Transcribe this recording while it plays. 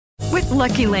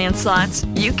Lucky Land Slots,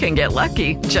 you can get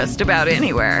lucky just about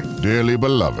anywhere. Dearly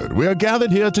beloved, we are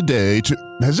gathered here today to...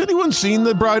 Has anyone seen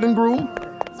the bride and groom?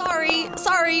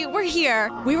 Sorry, we're here.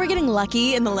 We were getting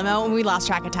lucky in the limo and we lost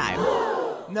track of time.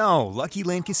 No, Lucky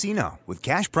Land Casino, with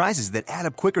cash prizes that add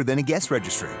up quicker than a guest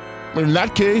registry. In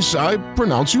that case, I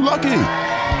pronounce you lucky.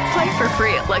 Play for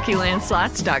free at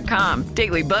LuckyLandSlots.com.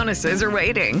 Daily bonuses are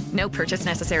waiting. No purchase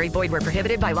necessary. Void where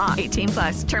prohibited by law.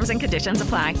 18+. Terms and conditions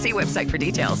apply. See website for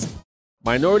details.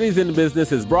 Minorities in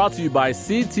Business is brought to you by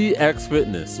CTX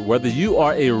Fitness. Whether you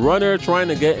are a runner trying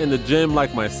to get in the gym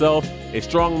like myself, a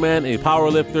strongman, a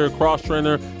powerlifter, cross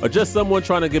trainer, or just someone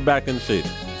trying to get back in shape,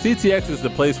 CTX is the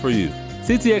place for you.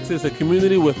 CTX is a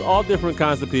community with all different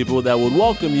kinds of people that would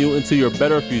welcome you into your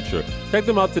better future. Check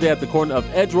them out today at the corner of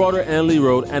Edgewater and Lee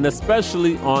Road, and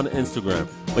especially on Instagram.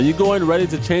 When you go in ready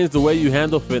to change the way you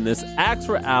handle fitness, ask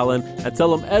for Alan and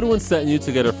tell him Edwin sent you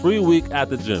to get a free week at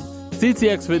the gym.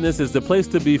 CTX Fitness is the place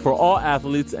to be for all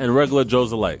athletes and regular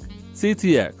Joes alike.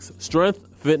 CTX, strength,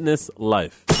 fitness,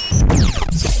 life.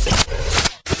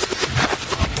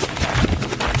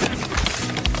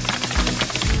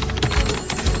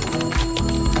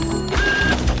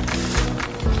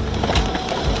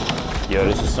 Yo,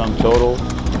 this is Sum Total.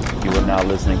 You are now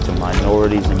listening to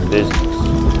Minorities in Business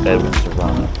with Edwin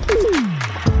Serrano.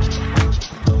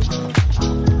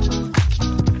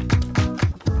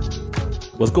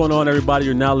 What's going on, everybody?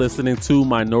 You're now listening to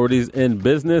Minorities in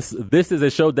Business. This is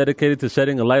a show dedicated to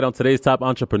shedding a light on today's top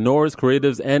entrepreneurs,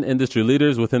 creatives, and industry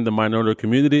leaders within the minority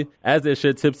community as they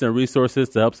share tips and resources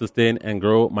to help sustain and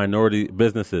grow minority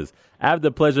businesses. I have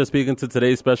the pleasure of speaking to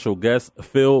today's special guest,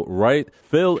 Phil Wright.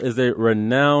 Phil is a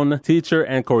renowned teacher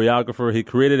and choreographer. He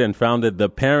created and founded The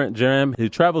Parent Jam. He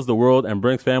travels the world and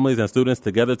brings families and students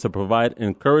together to provide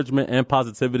encouragement and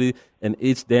positivity in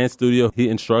each dance studio he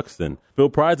instructs in. Phil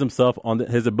prides himself on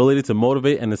his ability to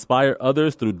motivate and inspire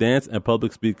others through dance and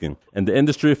public speaking. In the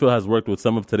industry, Phil has worked with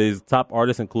some of today's top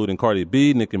artists, including Cardi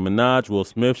B, Nicki Minaj, Will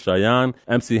Smith, Cheyenne,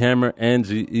 MC Hammer, and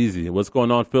G-Eazy. What's going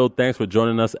on, Phil? Thanks for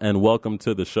joining us, and welcome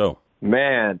to the show.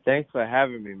 Man, thanks for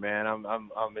having me, man.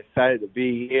 I'm excited to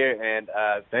be here, and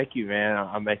thank you, man.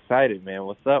 I'm excited, man.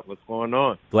 What's up? What's going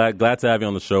on? Glad to have you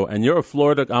on the show. And you're a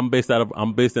Florida. I'm based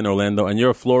in Orlando, and you're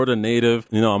a Florida native.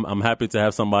 You know, I'm happy to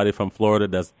have somebody from Florida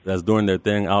that's doing their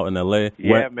thing out in LA.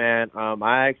 Yeah, man.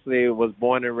 I actually was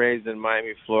born and raised in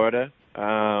Miami, Florida,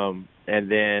 and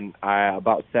then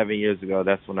about 7 years ago,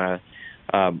 that's when I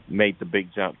made the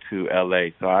big jump to LA.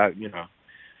 So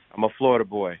I'm a Florida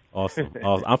boy. Awesome.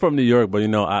 I'm from New York, but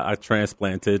I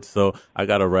transplanted, so I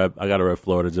gotta rep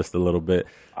Florida just a little bit.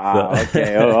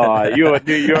 Okay. You a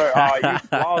New York? You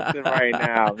Boston right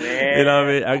now, man. You know what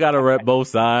I mean? I gotta rep both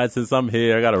sides. Since I'm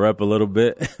here, I gotta rep a little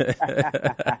bit.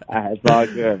 It's all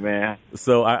good, man.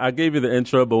 So I gave you the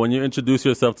intro, but when you introduce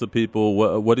yourself to people,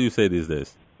 what do you say these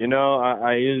days?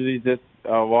 I usually just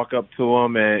walk up to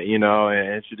them and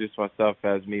introduce myself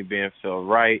as me being Phil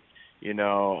Wright.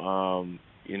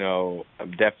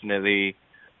 I've definitely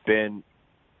been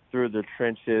through the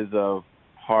trenches of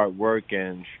hard work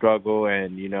and struggle,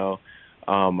 and,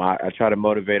 I try to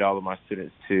motivate all of my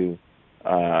students to,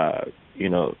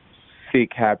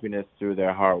 seek happiness through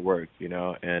their hard work,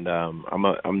 and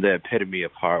I'm the epitome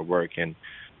of hard work, and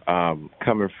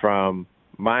coming from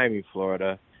Miami,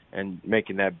 Florida, and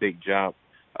making that big jump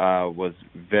was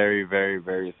very, very,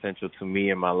 very essential to me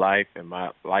in my life and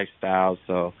my lifestyle.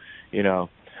 So,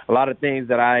 a lot of things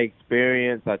that I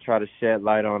experience, I try to shed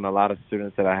light on a lot of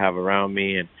students that I have around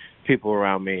me and people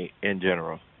around me in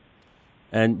general.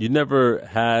 And you never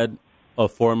had a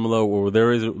formula, or there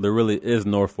really is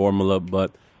no formula,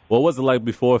 but what was it like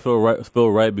before Phil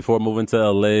Wright, before moving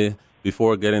to LA,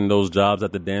 before getting those jobs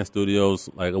at the dance studios?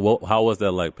 Like, how was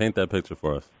that like? Paint that picture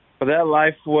for us. Well, that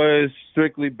life was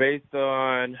strictly based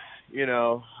on,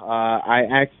 I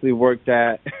actually worked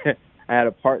at... I had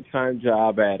a part-time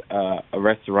job at a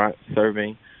restaurant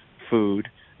serving food,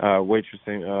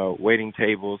 waitressing, waiting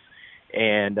tables,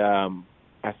 and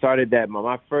I started that.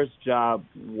 My first job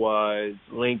was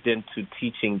linked into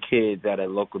teaching kids at a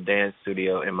local dance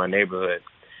studio in my neighborhood,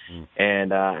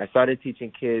 and I started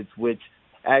teaching kids, which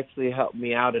actually helped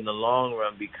me out in the long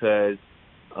run because,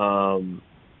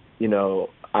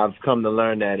 I've come to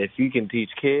learn that if you can teach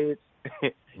kids,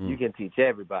 you can teach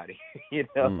everybody, and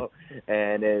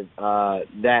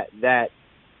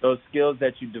those skills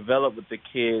that you develop with the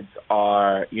kids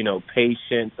are,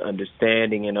 patience,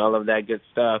 understanding, and all of that good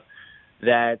stuff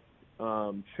that's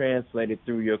translated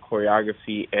through your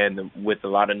choreography and with a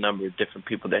lot of number of different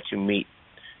people that you meet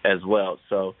as well.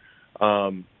 So,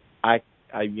 I've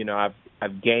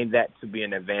gained that to be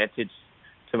an advantage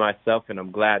to myself, and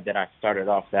I'm glad that I started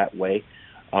off that way.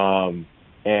 And,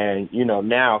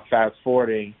 now fast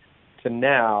forwarding to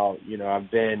now, I've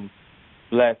been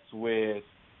blessed with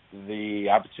the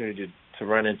opportunity to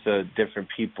run into different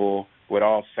people with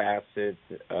all facets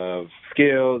of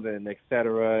skills and et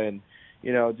cetera. And,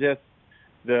 just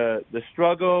the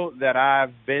struggle that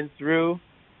I've been through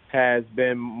has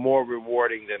been more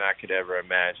rewarding than I could ever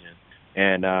imagine.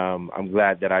 And I'm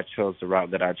glad that I chose the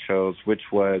route that I chose,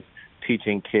 which was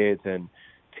teaching kids and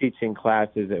teaching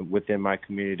classes within my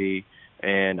community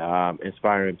and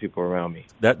inspiring people around me.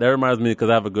 That reminds me, because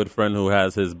I have a good friend who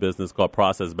has his business called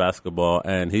Process Basketball,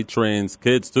 and he trains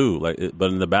kids too, but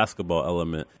in the basketball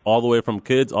element, all the way from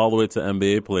kids all the way to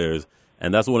NBA players.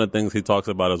 And that's one of the things he talks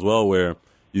about as well, where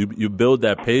you build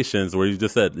that patience, where you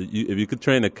just said, if you could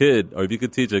train a kid, or if you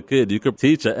could teach a kid, you could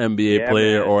teach an NBA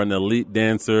player, man, or an elite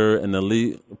dancer, an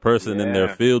elite person in their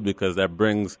field, because that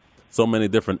brings so many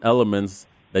different elements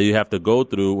that you have to go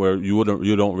through where you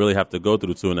don't really have to go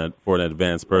through for an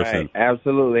advanced person. Right,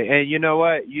 absolutely. And you know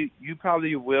what? You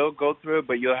probably will go through it,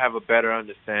 but you'll have a better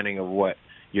understanding of what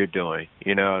you're doing.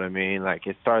 You know what I mean? Like,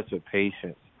 it starts with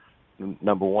patience,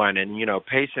 number one. And,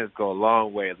 patience go a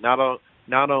long way. Not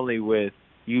only with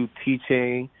you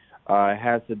teaching, it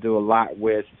has to do a lot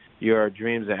with your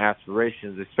dreams and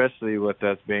aspirations, especially with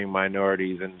us being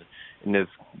minorities in this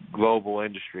global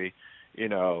industry,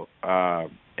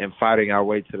 and fighting our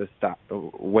way to the top.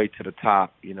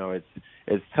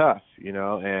 It's tough,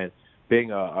 and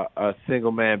being a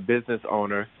single man business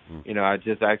owner, I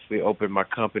just actually opened my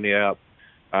company up,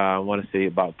 I want to say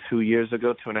about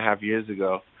 2.5 years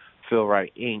ago, Feel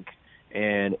Right Inc.,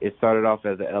 and it started off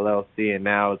as an LLC and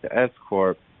now it's an S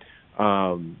Corp.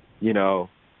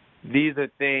 These are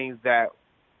things that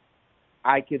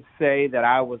I could say that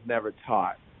I was never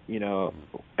taught,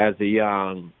 as a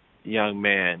young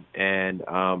man. And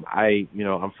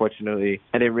unfortunately,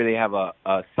 I didn't really have a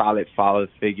solid father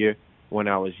figure when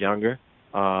I was younger.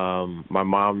 My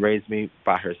mom raised me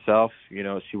by herself.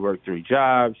 She worked 3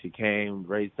 jobs. She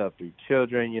raised up 3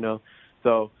 children,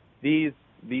 So these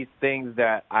things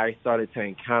that I started to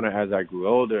encounter as I grew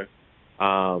older,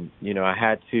 I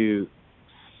had to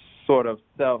I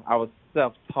was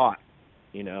self-taught,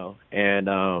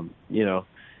 and,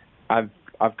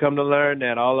 I've come to learn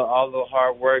that all the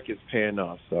hard work is paying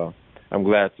off. So I'm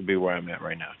glad to be where I'm at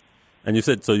right now. And you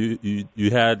said, so you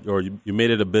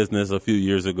made it a business a few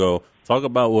years ago. Talk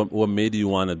about what made you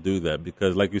want to do that,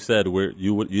 because like you said,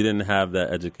 you didn't have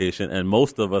that education, and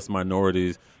most of us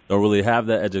minorities don't really have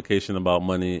that education about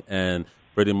money and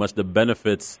pretty much the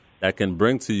benefits that can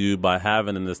bring to you by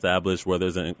having an established, whether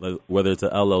it's a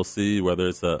LLC, whether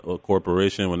it's a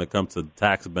corporation, when it comes to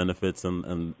tax benefits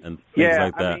and things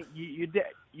like that. I mean,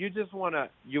 you just want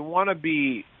to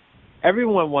be,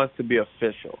 everyone wants to be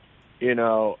official,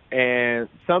 and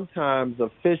sometimes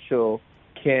official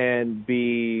can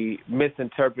be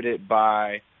misinterpreted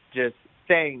by just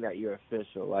saying that you're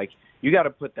official. Like, you got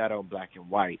to put that on black and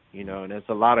white, and there's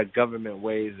a lot of government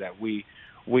ways that we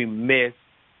miss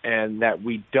and that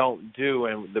we don't do,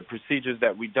 and the procedures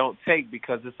that we don't take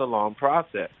because it's a long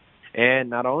process. And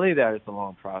not only that, it's a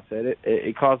long process,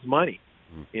 it costs money.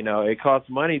 It costs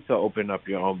money to open up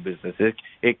your own business.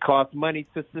 It costs money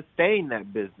to sustain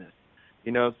that business.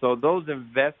 So those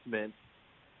investments,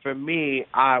 for me,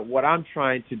 what I'm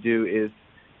trying to do is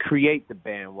create the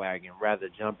bandwagon rather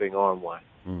than jumping on one.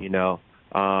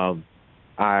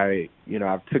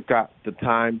 I've took out the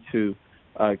time to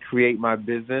create my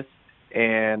business,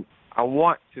 and I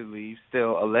want to leave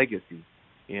still a legacy,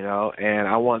 and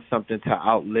I want something to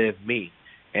outlive me.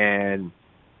 And,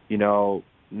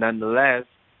 nonetheless,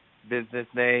 business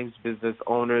names, business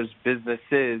owners,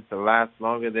 businesses that last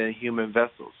longer than human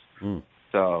vessels.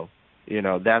 So,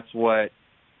 that's what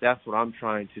I'm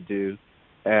trying to do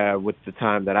with the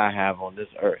time that I have on this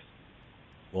earth.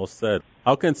 Well said.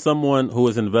 How can someone who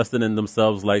is invested in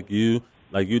themselves like you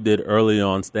did early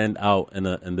on, stand out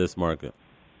in this market?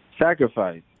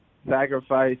 Sacrifice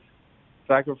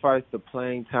the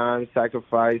playing time,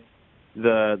 sacrifice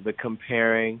the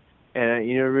comparing. And,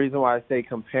 the reason why I say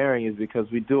comparing is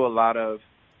because we do a lot of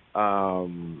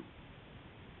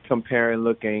comparing,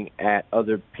 looking at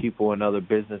other people and other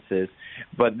businesses.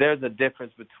 But there's a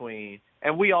difference between,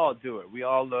 and we all do it. We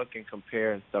all look and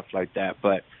compare and stuff like that.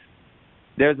 But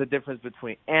there's a difference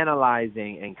between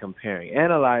analyzing and comparing.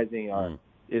 Analyzing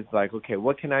is like, okay,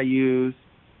 what can I use?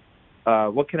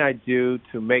 What can I do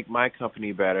to make my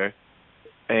company better?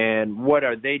 And what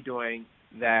are they doing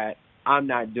that I'm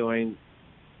not doing,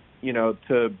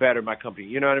 to better my company?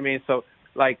 You know what I mean? So,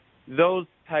 like, those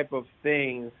type of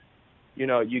things,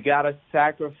 you got to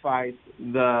sacrifice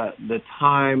the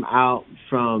time out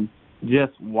from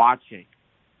just watching.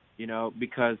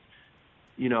 because,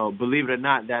 believe it or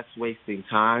not, that's wasting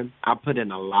time. I put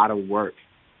in a lot of work,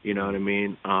 you know what I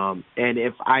mean? And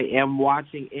if I am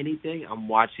watching anything, I'm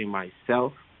watching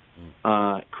myself,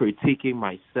 critiquing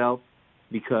myself,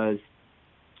 because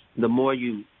the more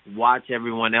you watch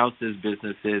everyone else's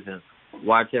businesses and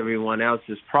watch everyone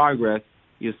else's progress,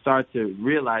 you start to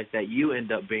realize that you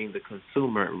end up being the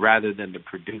consumer rather than the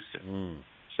producer.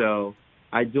 So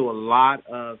I do a lot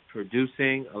of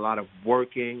producing, a lot of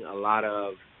working, a lot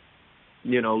of,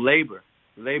 labor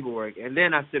work. And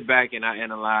then I sit back and I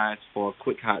analyze for a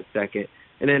quick hot second,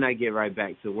 and then I get right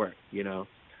back to work,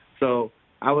 So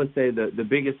I would say the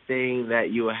biggest thing that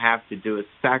you will have to do is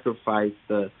sacrifice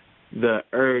the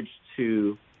urge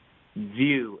to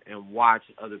view and watch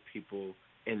other people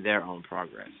in their own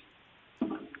progress.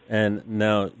 And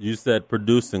now you said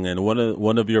producing, and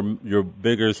one of your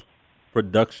biggest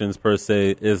productions per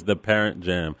se is the Parent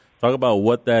Jam. Talk about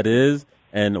what that is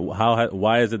and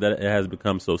why is it that it has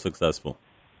become so successful?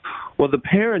 Well, the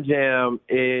Parent Jam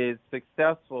is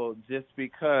successful just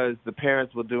because the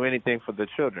parents will do anything for the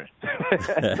children.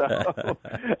 So,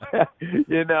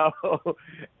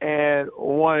 and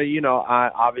I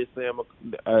obviously am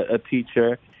a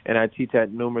teacher, and I teach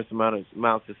at numerous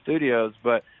amounts of studios,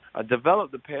 but I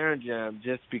developed the Parent Jam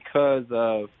just because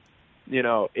of,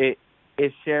 it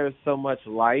shares so much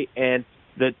light, and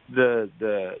the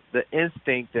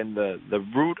instinct and the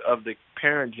root of the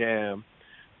Parent Jam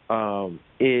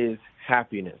is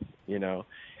happiness,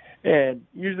 And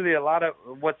usually a lot of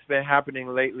what's been happening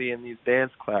lately in these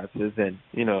dance classes and,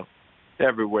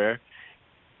 everywhere,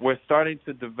 we're starting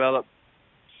to develop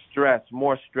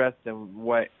more stress than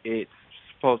what it's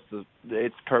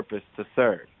its purpose to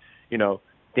serve.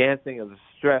 Dancing is a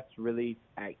stress relief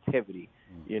activity.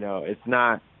 It's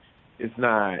not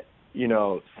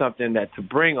something that to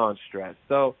bring on stress.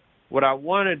 So what I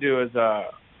want to do is,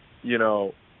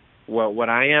 what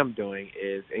I am doing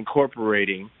is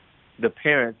incorporating the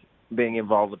parents being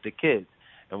involved with the kids.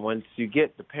 And once you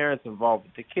get the parents involved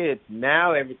with the kids,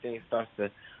 now everything starts to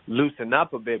loosen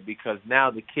up a bit, because now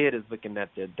the kid is looking at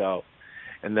the adult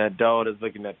and the adult is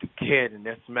looking at the kid, and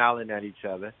they're smiling at each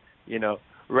other,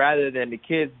 rather than the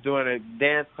kids doing a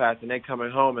dance class and they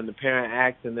coming home and the parent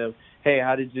asking them, hey,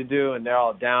 how did you do? And they're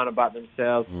all down about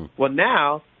themselves. Well,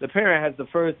 now the parent has the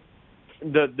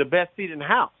best seat in the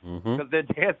house because they're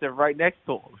dancing right next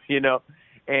to them,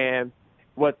 And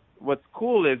what's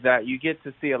cool is that you get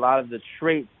to see a lot of the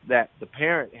traits that the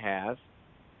parent has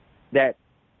that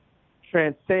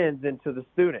transcends into the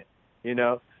student,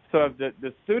 So if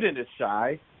the student is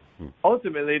shy,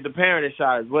 ultimately the parent is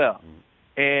shy as well.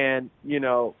 And,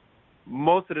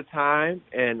 most of the time,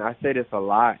 and I say this a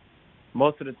lot,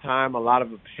 most of the time a lot of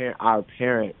our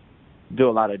parents do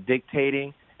a lot of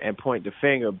dictating and point the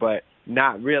finger, but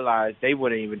not realize they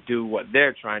wouldn't even do what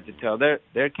they're trying to tell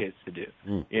their kids to do,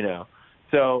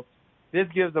 So this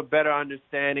gives a better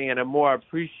understanding and a more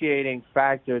appreciating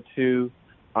factor to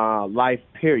life,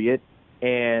 period.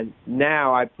 And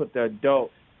now I put the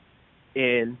adults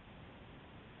in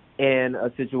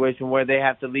a situation where they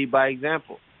have to lead by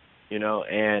example,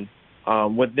 and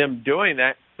with them doing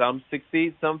that, some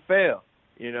succeed, some fail,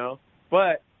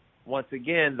 But once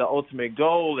again, the ultimate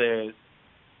goal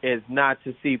is not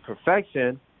to see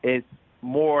perfection. It's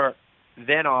more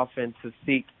than often to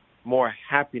seek more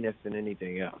happiness than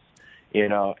anything else,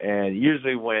 And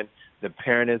usually when the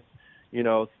parent is,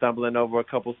 stumbling over a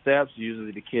couple steps,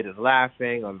 usually the kid is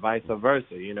laughing or vice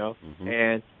versa,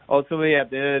 And ultimately,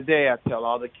 at the end of the day, I tell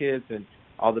all the kids and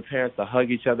all the parents to hug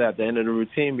each other at the end of the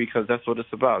routine, because that's what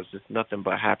it's about. It's just nothing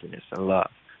but happiness and love.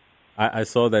 I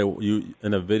saw that you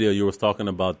in a video you was talking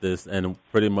about this, and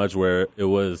pretty much where it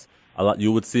was a lot.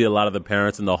 You would see a lot of the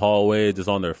parents in the hallway just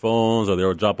on their phones, or they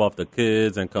would drop off the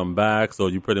kids and come back. So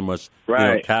you pretty much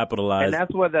capitalize. And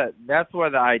that's where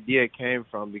the idea came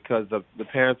from, because the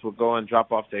parents would go and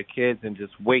drop off their kids and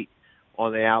just wait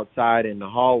on the outside in the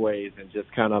hallways and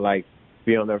just kind of like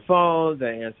be on their phones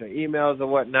and answer emails or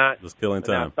whatnot. Just killing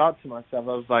time. And I thought to myself,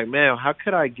 I was like, man, how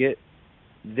could I get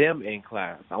them in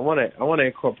class? I want to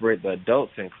incorporate the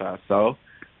adults in class. So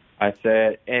I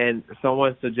said, and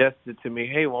someone suggested to me,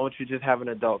 hey, why don't you just have an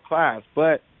adult class?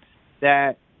 But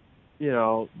that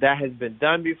has been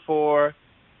done before,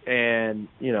 and,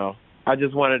 I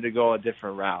just wanted to go a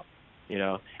different route,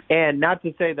 And not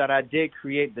to say that I did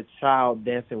create the child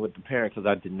dancing with the parent, because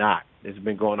I did not. It's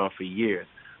been going on for years.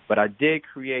 But I did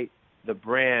create the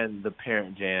brand, the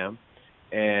Parent Jam,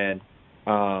 and,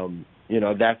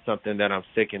 that's something that I'm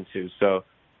sticking to. So,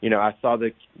 I saw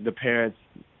the parents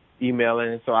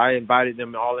emailing, and so I invited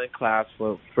them all in class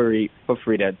for free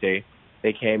that day.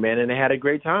 They came in, and they had a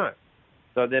great time.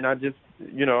 So then I just,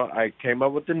 I came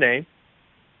up with the name.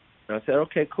 And I said,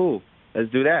 okay, cool, let's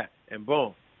do that. And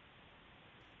boom.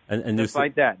 And just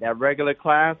like that regular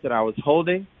class that I was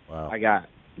holding, wow. I got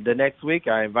the next week.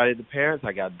 I invited the parents.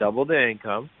 I got double the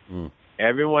income.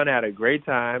 Everyone had a great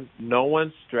time. No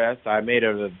one stressed. I made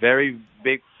it a very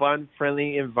big, fun,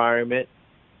 friendly environment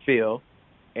feel,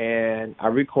 and I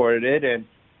recorded it. And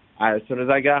as soon as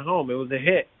I got home, it was a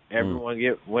hit. Everyone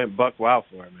went buck wild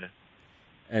for it, man.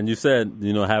 And you said,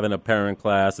 having a parent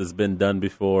class has been done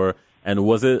before. And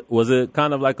was it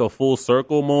kind of like a full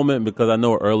circle moment? Because I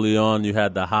know early on you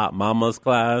had the Hot Mamas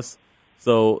class.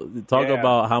 So talk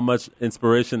about how much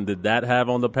inspiration did that have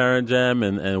on the Parent Jam,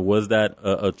 and was that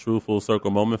a true full circle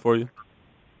moment for you?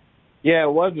 Yeah,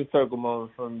 it was a circle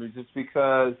moment for me, just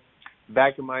because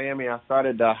back in Miami I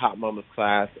started the Hot Mamas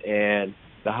class, and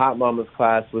the Hot Mamas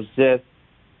class was just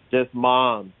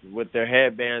moms with their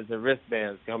headbands and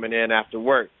wristbands coming in after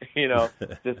work,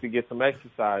 just to get some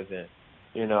exercise in,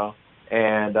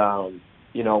 And,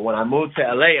 when I moved to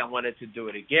L.A., I wanted to do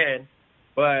it again,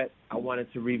 but I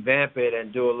wanted to revamp it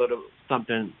and do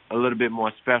something a little bit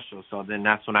more special. So then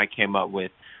that's when I came up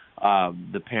with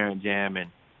the Parent Jam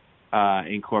and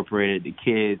incorporated the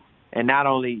kids. And not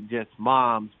only just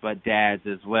moms, but dads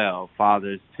as well,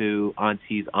 fathers too,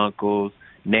 aunties, uncles,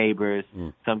 neighbors.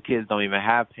 Some kids don't even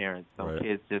have parents. Some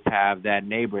kids just have that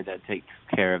neighbor that takes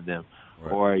care of them,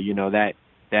 or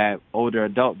that older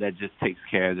adult that just takes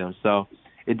care of them. So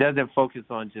it doesn't focus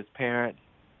on just parents.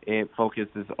 It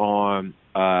focuses on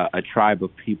a tribe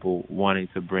of people wanting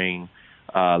to bring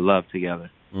love together.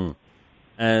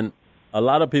 And a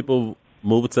lot of people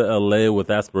move to L.A. with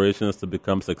aspirations to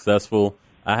become successful.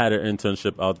 I had an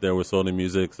internship out there with Sony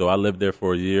Music, so I lived there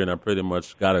for a year, and I pretty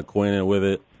much got acquainted with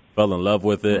it, fell in love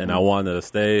with it, and I wanted to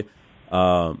stay.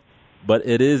 But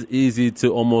it is easy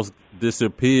to almost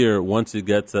disappear once you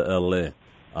get to L.A.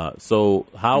 So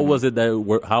how was it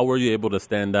how were you able to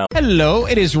stand out? Hello,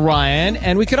 it is Ryan,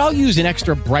 and we could all use an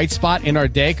extra bright spot in our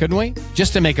day, couldn't we?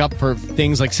 Just to make up for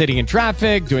things like sitting in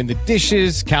traffic, doing the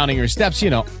dishes, counting your steps,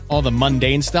 all the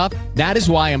mundane stuff. That is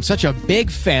why I'm such a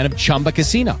big fan of Chumba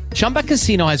Casino. Chumba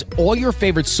Casino has all your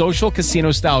favorite social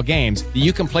casino style games that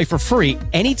you can play for free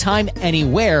anytime,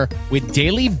 anywhere with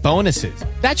daily bonuses.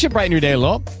 That should brighten your day a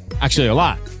little. Actually, a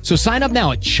lot. So sign up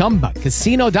now at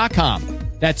ChumbaCasino.com.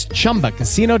 That's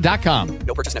ChumbaCasino.com.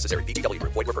 No purchase necessary. VGW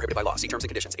Group. Void where prohibited by law. See terms and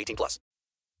conditions. 18+.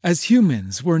 As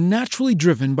humans, we're naturally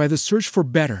driven by the search for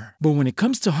better. But when it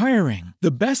comes to hiring,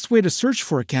 the best way to search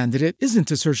for a candidate isn't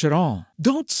to search at all.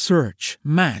 Don't search.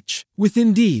 Match with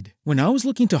Indeed. When I was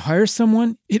looking to hire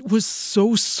someone, it was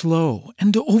so slow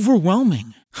and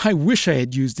overwhelming. I wish I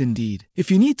had used Indeed.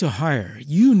 If you need to hire,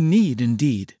 you need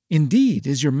Indeed. Indeed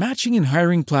is your matching and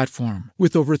hiring platform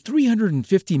with over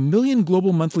 350 million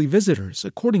global monthly visitors,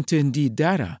 according to Indeed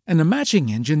data, and a matching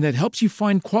engine that helps you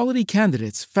find quality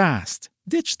candidates fast.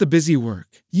 Ditch the busy work.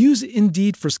 Use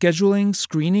Indeed for scheduling,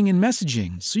 screening, and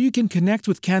messaging so you can connect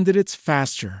with candidates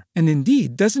faster. And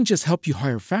Indeed doesn't just help you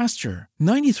hire faster.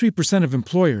 93% of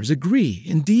employers agree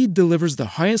Indeed delivers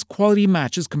the highest quality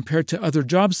matches compared to other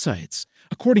job sites,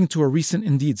 according to a recent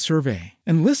Indeed survey.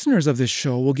 And listeners of this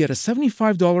show will get a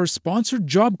 $75 sponsored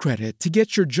job credit to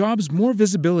get your jobs more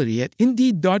visibility at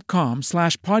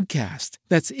Indeed.com/podcast.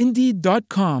 That's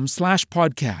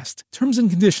Indeed.com/podcast. Terms and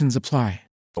conditions apply.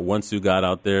 Once you got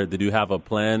out there, did you have a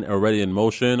plan already in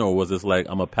motion, or was this like,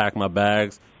 I'm going to pack my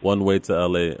bags one way to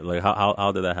L.A.? Like,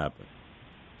 how did that happen?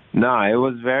 No, it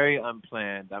was very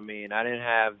unplanned. I mean, I didn't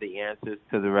have the answers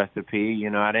to the recipe.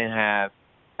 I didn't have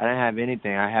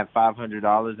anything. I had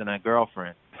 $500 and a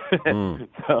girlfriend.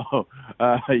 So,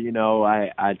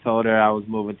 I told her I was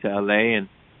moving to L.A., and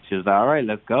she was like, all right,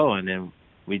 let's go. And then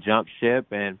we jumped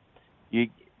ship, and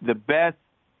the best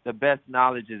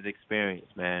knowledge is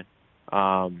experience, man.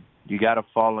 You got to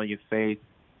fall on your face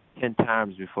 10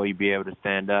 times before you be able to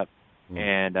stand up.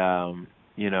 And, I'm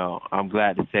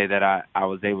glad to say that I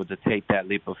was able to take that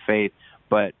leap of faith.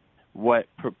 But what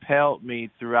propelled me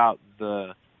throughout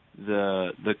the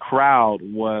crowd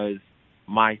was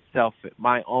my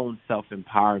own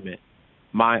self-empowerment,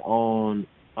 my own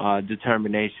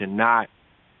determination, not,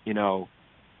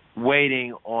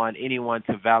 waiting on anyone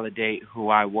to validate who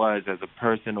I was as a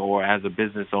person or as a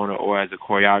business owner or as a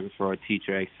choreographer or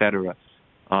teacher, etc.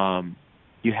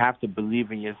 You have to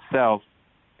believe in yourself,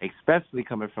 especially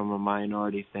coming from a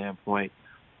minority standpoint,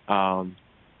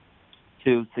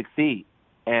 to succeed.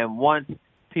 And once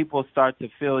people start to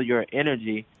feel your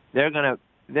energy, they're gonna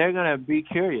be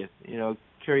curious.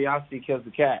 Curiosity kills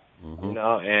the cat.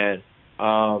 And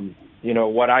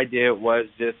what I did was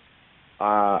just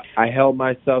I held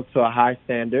myself to a high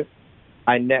standard.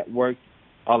 I networked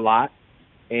a lot,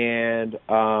 and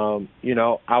I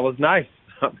was nice.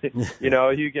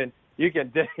 You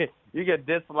can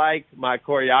dislike my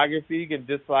choreography, you can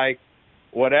dislike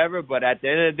whatever, but at the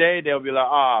end of the day, they'll be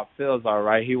like, Phil's all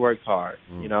right. He works hard.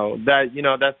 That's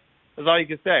all you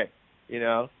can say.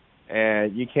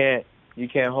 And you can't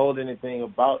hold anything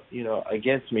about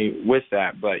against me with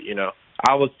that. But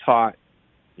I was taught.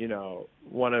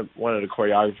 One of the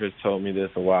choreographers told me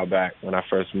this a while back when I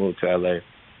first moved to LA.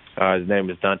 His name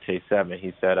is Dante Seven.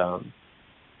 He said,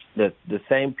 the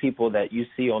same people that you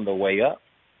see on the way up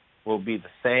will be the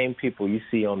same people you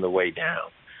see on the way down.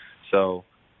 So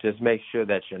just make sure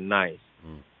that you're nice.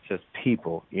 Just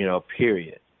people,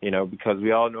 period. Because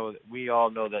we all know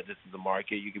that this is the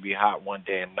market. You can be hot one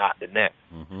day and not the next.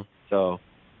 Mm-hmm. So,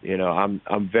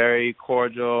 I'm very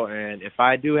cordial, and if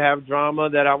I do have drama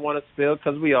that I want to spill,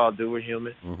 because we all do, we're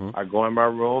human, I go in my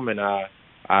room and I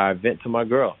vent to my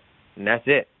girl, and that's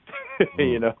it.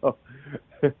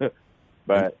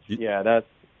 But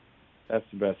that's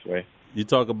the best way. You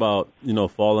talk about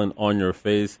falling on your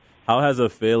face. How has a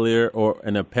failure or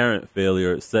an apparent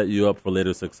failure set you up for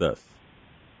later success?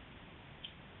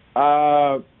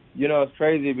 It's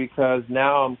crazy because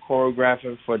now I'm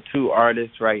choreographing for 2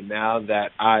 artists right now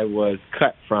that I was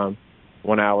cut from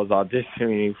when I was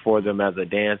auditioning for them as a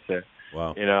dancer.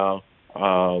 Wow.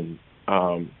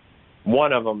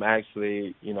 One of them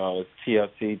actually, is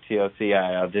TLC. TLC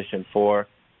I auditioned for,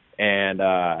 and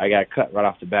I got cut right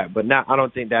off the bat. But now I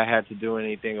don't think that had to do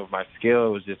anything with my skill.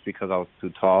 It was just because I was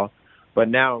too tall. But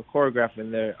now I'm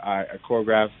choreographing I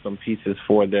choreographed some pieces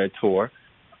for their tour.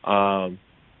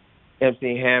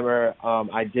 MC Hammer,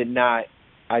 I did not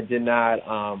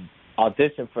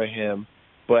audition for him,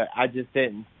 but I just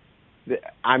didn't.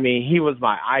 I mean, he was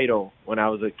my idol when I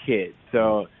was a kid,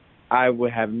 so I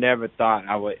would have never thought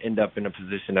I would end up in the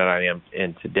position that I am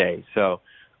in today. So,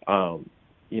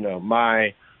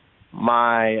 my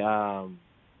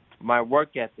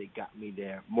work ethic got me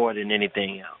there more than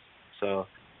anything else. So,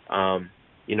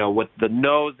 with the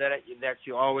no's that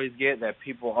you always get, that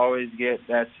people always get,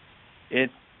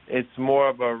 it's more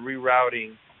of a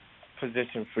rerouting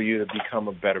position for you to become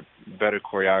a better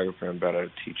choreographer and better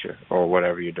teacher or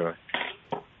whatever you're doing.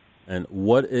 And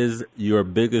what is your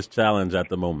biggest challenge at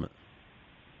the moment?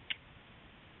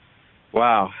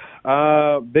 Wow.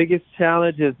 Biggest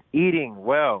challenge is eating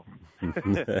well.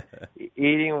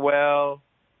 Eating well,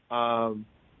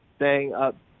 staying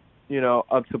up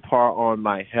to par on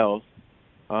my health.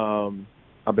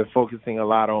 I've been focusing a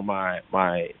lot on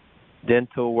my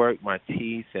dental work, my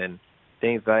teeth, and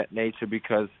things of that nature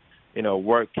because,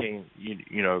 work can,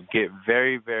 get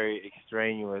very, very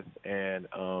extraneous and,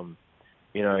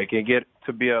 it can get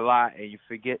to be a lot and you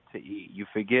forget to eat. You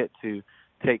forget to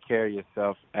take care of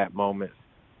yourself at moments.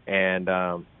 And,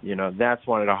 that's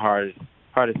one of the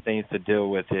hardest things to deal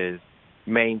with is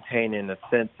maintaining a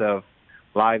sense of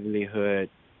livelihood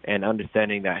and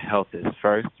understanding that health is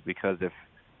first because if,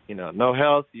 no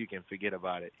health, you can forget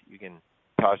about it. You can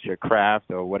toss your craft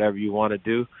or whatever you want to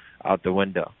do out the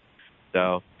window.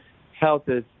 So health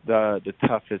is the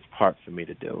toughest part for me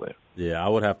to deal with. Yeah, I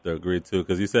would have to agree, too,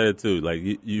 because you said it, too. Like,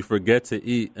 you forget to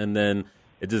eat, and then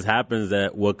it just happens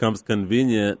that what comes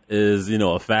convenient is,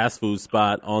 a fast food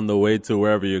spot on the way to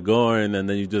wherever you're going, and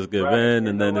then you just give in,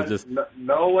 and then it just...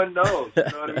 No one knows, you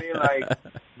know what I mean? Like,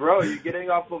 bro, you're getting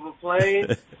off of a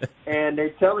plane, and they're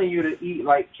telling you to eat,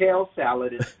 like, kale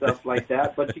salad and stuff like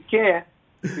that, but you can't.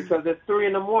 Because it's 3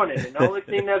 a.m. and the only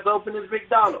thing that's open is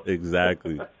McDonald's.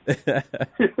 Exactly.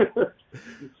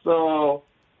 So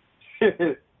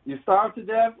you starve to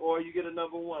death, or you get a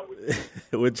number one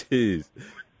with cheese.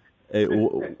 Hey,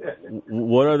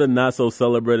 what are the not so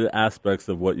celebrated aspects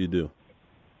of what you do?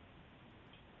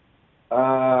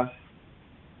 The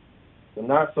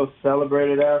not so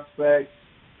celebrated aspects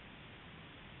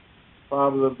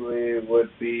probably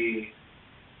would be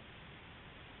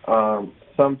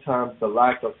sometimes the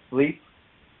lack of sleep,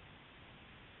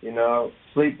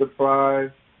 sleep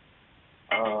deprived.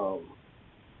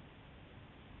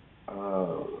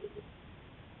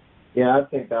 I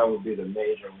think that would be the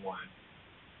major one.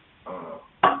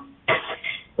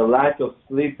 The lack of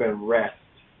sleep and rest.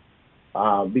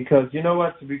 Because you know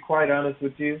what, to be quite honest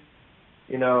with you,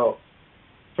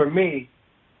 for me,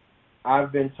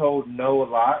 I've been told no a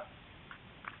lot.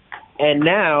 And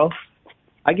now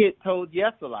I get told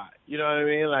yes a lot. You know what I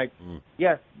mean? Like,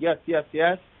 yes.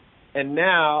 And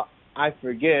now I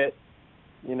forget,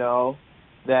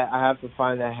 that I have to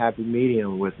find that happy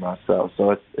medium with myself.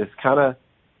 So it's kind of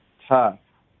tough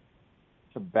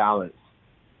to balance.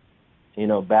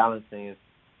 Balancing is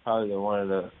probably one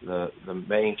of the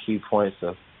main key points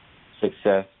of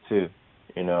success, too.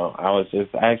 I was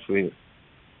just actually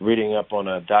reading up on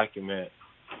a document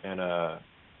and a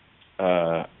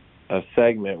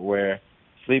segment where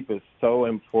sleep is so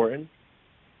important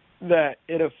that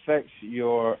it affects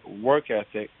your work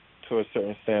ethic to a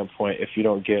certain standpoint if you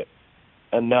don't get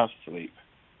enough sleep,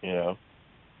 you know.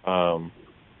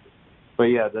 But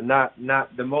yeah,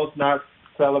 the most not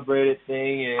celebrated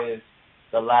thing is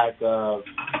the lack of,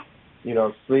 you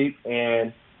know, sleep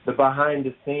and the behind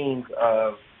the scenes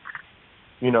of,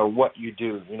 you know, what you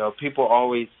do. You know, people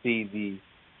always see the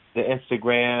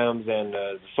Instagrams and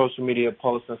the social media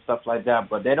posts and stuff like that,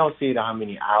 but they don't see how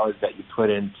many hours that you put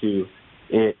into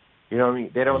it. You know what I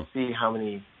mean? They don't see how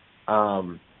many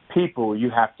people you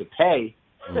have to pay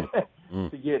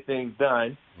to get things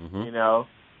done.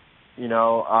 You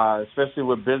know, especially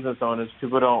with business owners,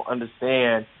 people don't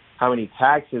understand how many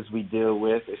taxes we deal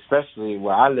with, especially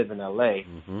where I live in LA,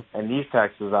 and these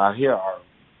taxes out here are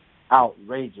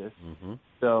outrageous.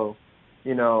 So,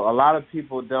 you know, a lot of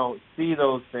people don't see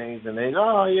those things, and they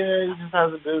go, oh, yeah, he just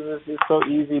has a business. It's so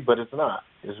easy, but it's not.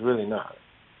 It's really not.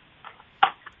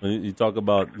 You talk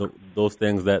about those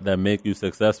things that make you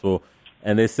successful,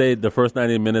 and they say the first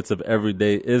 90 minutes of every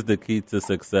day is the key to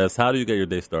success. How do you get your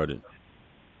day started?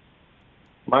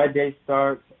 My day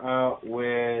starts out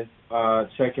with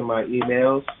checking my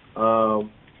emails.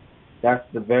 That's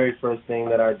the very first thing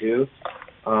that I do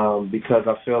because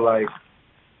I feel like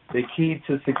the key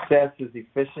to success is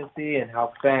efficiency and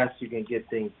how fast you can get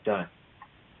things done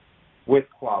with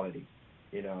quality,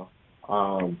 you know.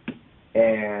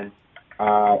 And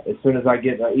as soon as I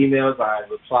get the emails, I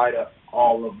reply to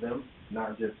all of them,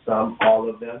 not just some, all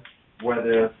of them,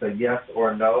 whether it's a yes or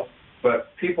a no.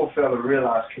 But people fail to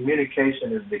realize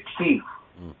communication is the key,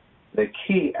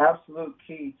 absolute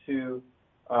key to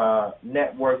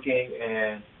networking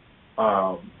and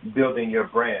building your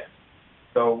brand.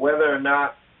 So whether or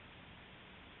not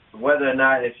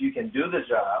if you can do the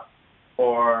job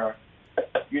or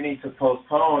you need to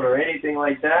postpone or anything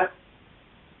like that,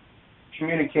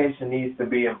 communication needs to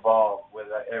be involved with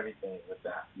everything with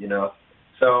that, you know.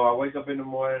 So I wake up in the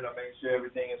morning, I make sure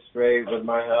everything is straight with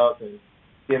my health and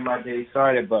get my day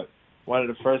started. But one of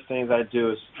the first things I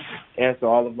do is answer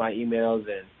all of my emails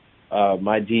and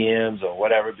my DMs or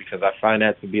whatever, because I find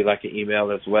that to be like an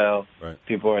email as well. Right.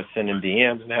 People are sending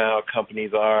DMs now,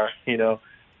 companies are, you know.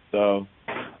 So,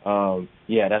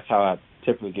 yeah, that's how I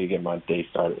typically get my day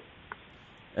started.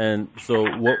 And so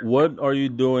what are you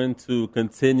doing to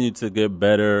continue to get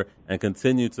better and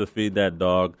continue to feed that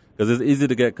dog? Because it's easy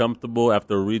to get comfortable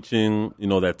after reaching, you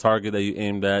know, that target that you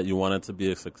aimed at. You wanted to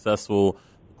be a successful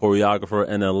choreographer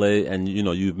in LA, and, you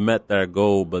know, you've met that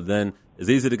goal, but then it's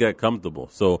easy to get comfortable.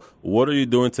 So what are you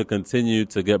doing to continue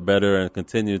to get better and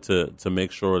continue to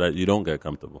make sure that you don't get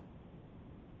comfortable?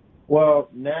 Well,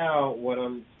 now what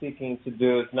I'm seeking to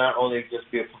do is not only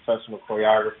just be a professional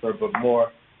choreographer, but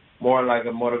more like a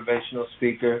motivational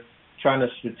speaker, trying to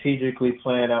strategically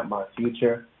plan out my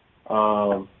future,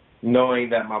 knowing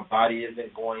that my body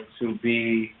isn't going to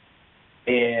be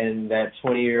in that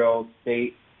 20-year-old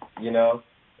state, you know,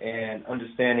 and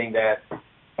understanding that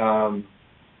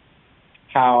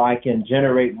how I can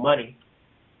generate money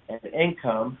and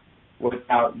income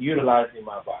without utilizing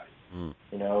my body.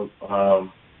 You know,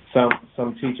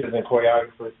 some teachers and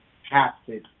choreographers have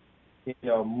to, you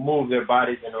know, move their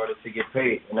bodies in order to get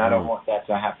paid, and I don't want that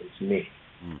to happen to me.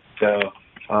 So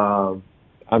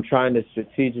I'm trying to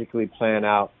strategically plan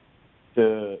out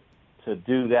to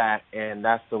do that, and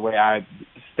that's the way I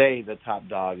stay the top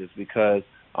dog, is because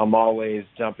I'm always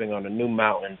jumping on a new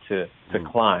mountain to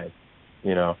climb.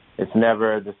 You know, it's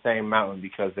never the same mountain,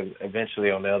 because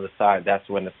eventually on the other side, that's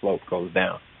when the slope goes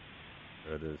down.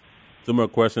 There it is. Two more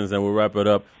questions and we'll wrap it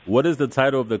up. What is the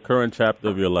title of the current chapter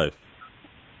of your life?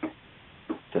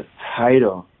 The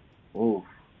title? Ooh.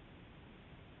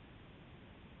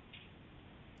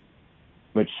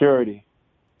 Maturity.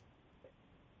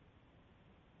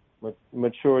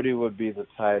 Maturity would be the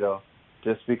title,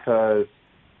 just because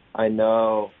I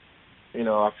know, you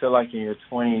know, I feel like in your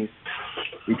 20s,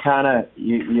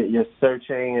 you're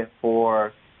searching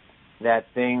for that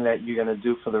thing that you're going to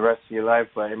do for the rest of your life.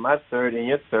 But in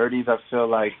your 30s, I feel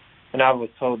like, and I was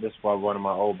told this by one of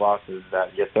my old bosses,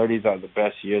 that your 30s are the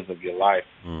best years of your life.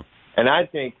 And I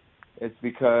think it's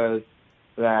because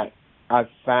that I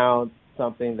found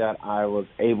something that I was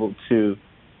able to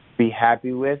be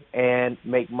happy with and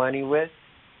make money with.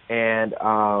 And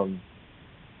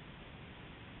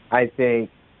I think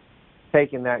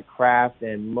taking that craft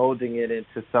and molding it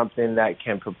into something that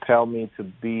can propel me to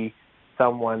be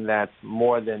someone that's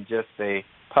more than just a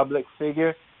public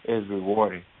figure is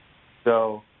rewarding.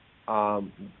 So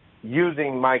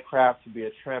using my craft to be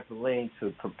a trampoline to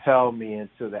propel me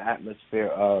into the atmosphere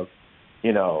of,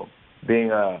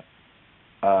 being a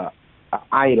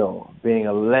idol, being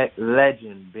a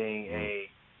legend, being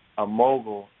a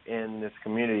mogul in this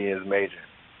community is major.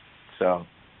 So,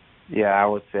 yeah, I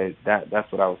would say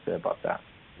that's what I would say about that.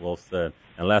 Well said.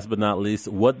 And last but not least,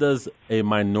 what does a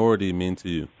minority mean to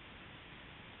you?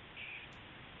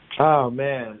 Oh,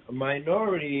 man. A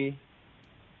minority,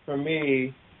 for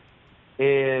me,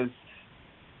 is,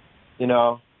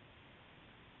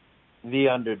 the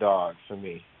underdog for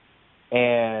me.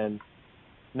 And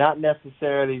not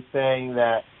necessarily saying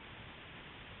that,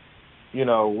 we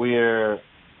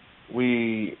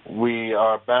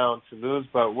are bound to lose,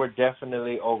 but we're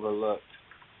definitely overlooked,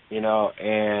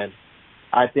 and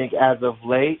I think as of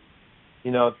late,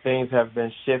 things have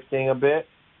been shifting a bit,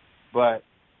 but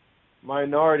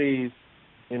minorities,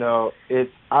 I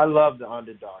love the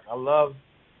underdog.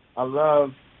 I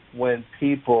love when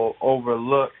people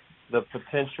overlook the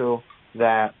potential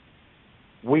that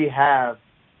we have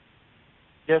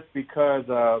just because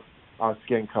of our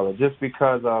skin color, just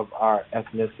because of our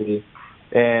ethnicity.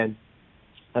 And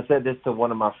I said this to one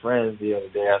of my friends the other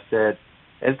day. I said,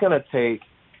 it's going to take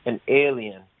an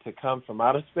alien to come from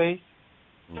outer space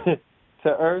to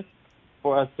Earth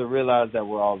for us to realize that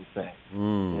we're all the same,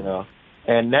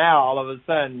 And now, all of a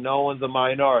sudden, no one's a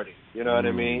minority, you know what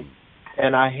I mean?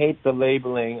 And I hate the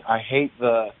labeling. I hate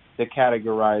the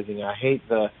categorizing. I hate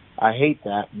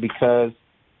that because,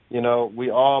 we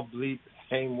all bleed the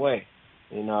same way,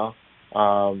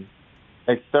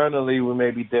 Externally, we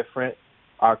may be different.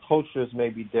 Our cultures may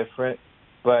be different.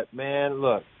 But, man,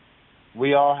 look,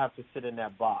 we all have to sit in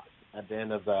that box at the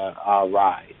end of our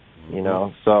ride,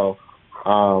 So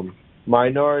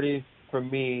minorities, for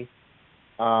me,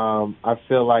 I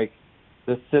feel like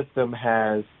the system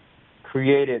has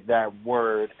created that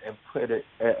word and put it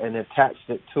and attached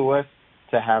it to us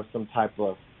to have some type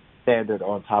of standard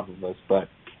on top of us. But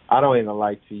I don't even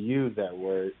like to use that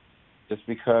word just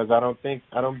because I don't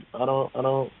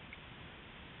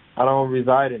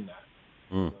reside in that.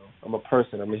 I'm a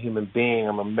person. I'm a human being.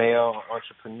 I'm a male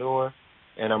entrepreneur,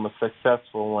 and I'm a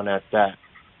successful one at that.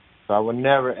 So I would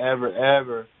never, ever,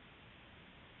 ever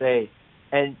say.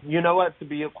 And you know what? To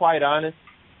be quite honest,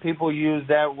 people use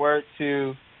that word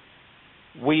to.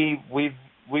 We've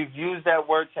used that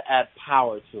word to add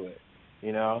power to it,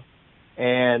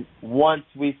 And once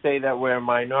we say that we're a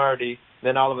minority,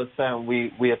 then all of a sudden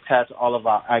we attach all of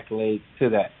our accolades to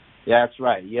that. Yeah, that's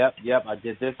right. Yep. I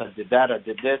did this. I did that. I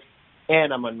did this,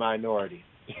 and I'm a minority.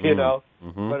 But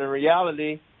in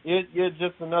reality, you're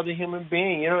just another human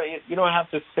being. You don't have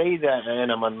to say that,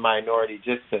 and I'm a minority,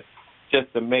 just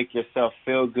to make yourself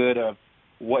feel good of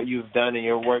what you've done in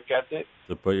your work ethic.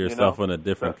 To put yourself in a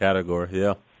different category,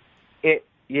 yeah.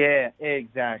 Yeah,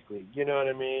 exactly. You know what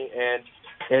I mean? And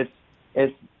it's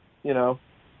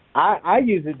I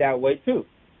use it that way too,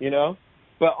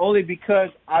 but only because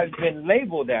I've been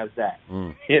labeled as that,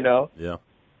 Yeah.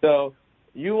 So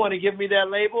you want to give me that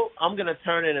label, I'm going to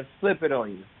turn it and flip it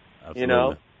on you,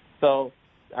 Absolutely. So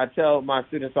I tell my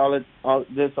students all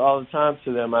the time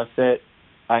to them. I said,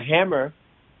 a hammer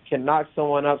can knock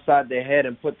someone upside their head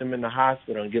and put them in the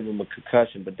hospital and give them a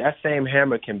concussion, but that same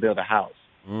hammer can build a house.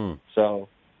 So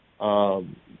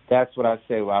that's what I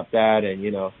say about that, and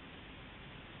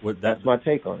that's my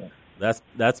take on it.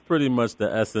 That's pretty much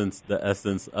the essence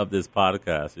of this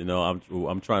podcast.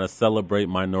 I'm trying to celebrate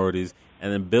minorities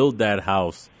and then build that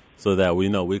house so that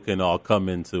we can all come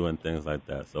into and things like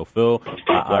that. So Phil,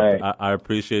 I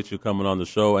appreciate you coming on the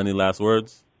show. Any last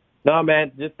words? No,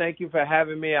 man, just thank you for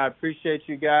having me. I appreciate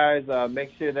you guys.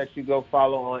 Make sure that you go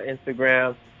follow on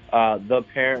Instagram, The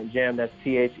Parent Jam. That's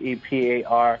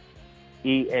TheParentJam.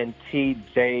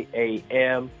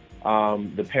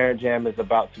 The Parent Jam is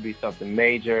about to be something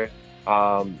major.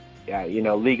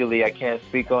 Legally I can't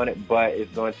speak on it, but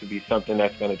it's going to be something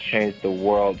that's going to change the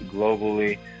world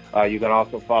globally. You can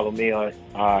also follow me on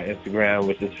Instagram,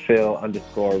 which is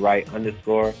Phil_Wright_,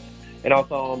 and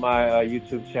also on my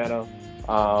YouTube channel.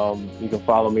 You can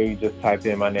follow me, just type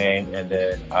in my name, and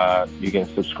then you can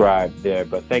subscribe there.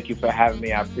 But thank you for having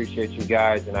me. I appreciate you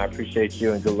guys, and I appreciate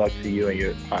you, and good luck to you and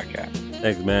your podcast.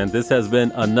 Thanks, man. This has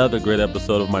been another great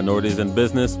episode of Minorities in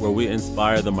Business, where we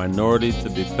inspire the minority to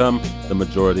become the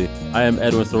majority. I am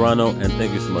Edwin Serrano, and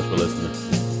thank you so much for listening.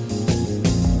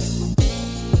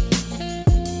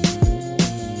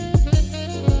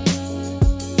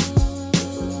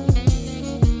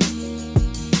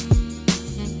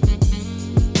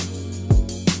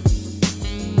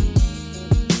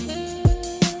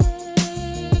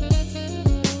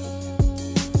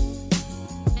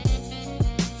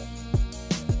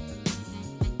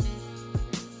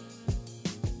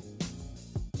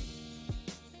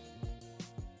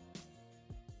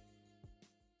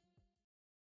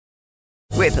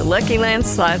 With the Lucky Land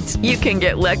Slots, you can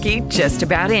get lucky just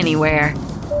about anywhere.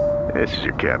 This is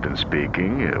your captain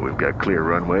speaking. We've got clear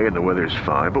runway and the weather's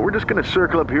fine, but we're just going to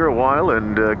circle up here a while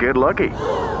and get lucky.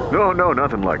 No,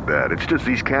 nothing like that. It's just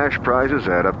these cash prizes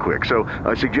add up quick. So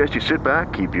I suggest you sit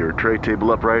back, keep your tray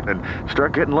table upright, and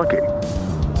start getting lucky.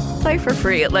 Play for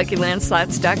free at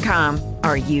LuckyLandSlots.com.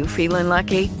 Are you feeling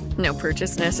lucky? No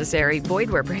purchase necessary. Void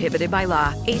where prohibited by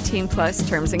law. 18+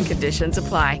 terms and conditions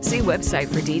apply. See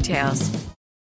website for details.